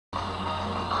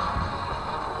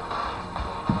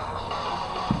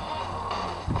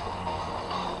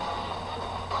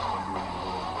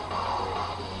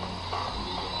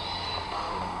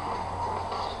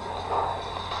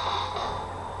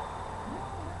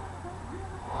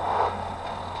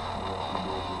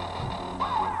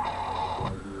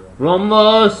From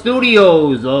the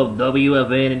studios of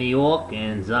WFN in New York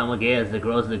and simulcast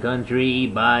across the country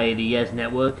by the Yes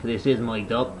Network, this is Mike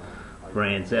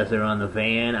Francesa on the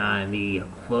fan on the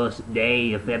first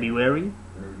day of February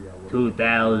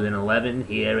 2011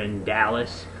 here in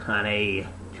Dallas on a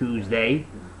Tuesday.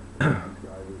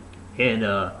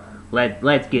 And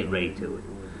let's get right to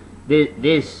it.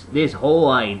 This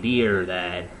whole idea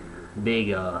that Big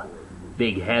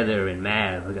Heather and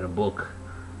Mav are gonna book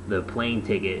the plane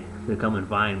ticket to come and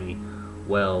find me.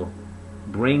 Well,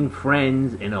 bring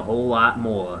friends and a whole lot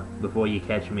more before you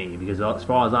catch me, because as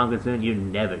far as I'm concerned, you're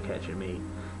never catching me.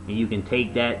 And you can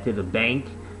take that to the bank.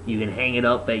 You can hang it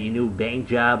up at your new bank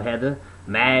job, Heather.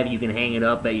 Mav, you can hang it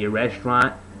up at your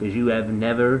restaurant, because you have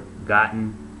never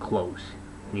gotten close,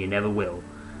 and you never will.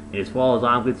 And as far as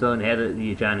I'm concerned, Heather,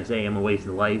 you're trying to say I'm a waste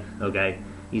of life, okay?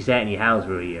 You sat in your house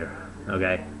for a year,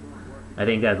 okay? I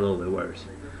think that's a little bit worse.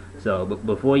 So, but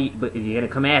if you're gonna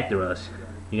come after us,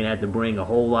 you're gonna have to bring a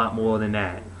whole lot more than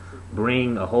that.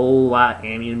 Bring a whole lot of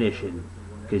ammunition,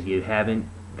 because you haven't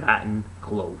gotten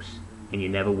close, and you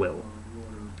never will.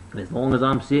 And as long as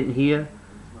I'm sitting here,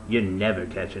 you're never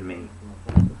catching me.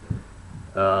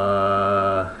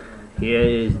 Here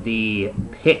is the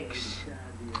picks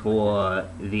for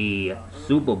the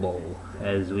Super Bowl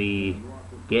as we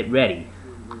get ready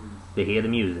to hear the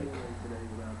music.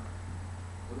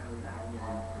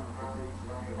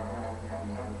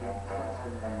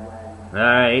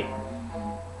 Alright,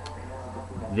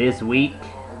 this week,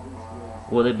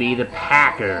 will it be the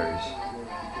Packers,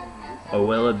 or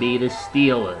will it be the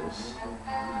Steelers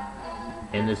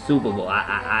in the Super Bowl?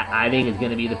 I think it's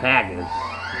going to be the Packers.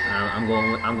 I'm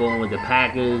going with the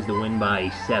Packers to win by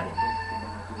 7.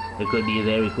 It could be a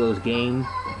very close game.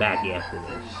 Back after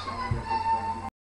this.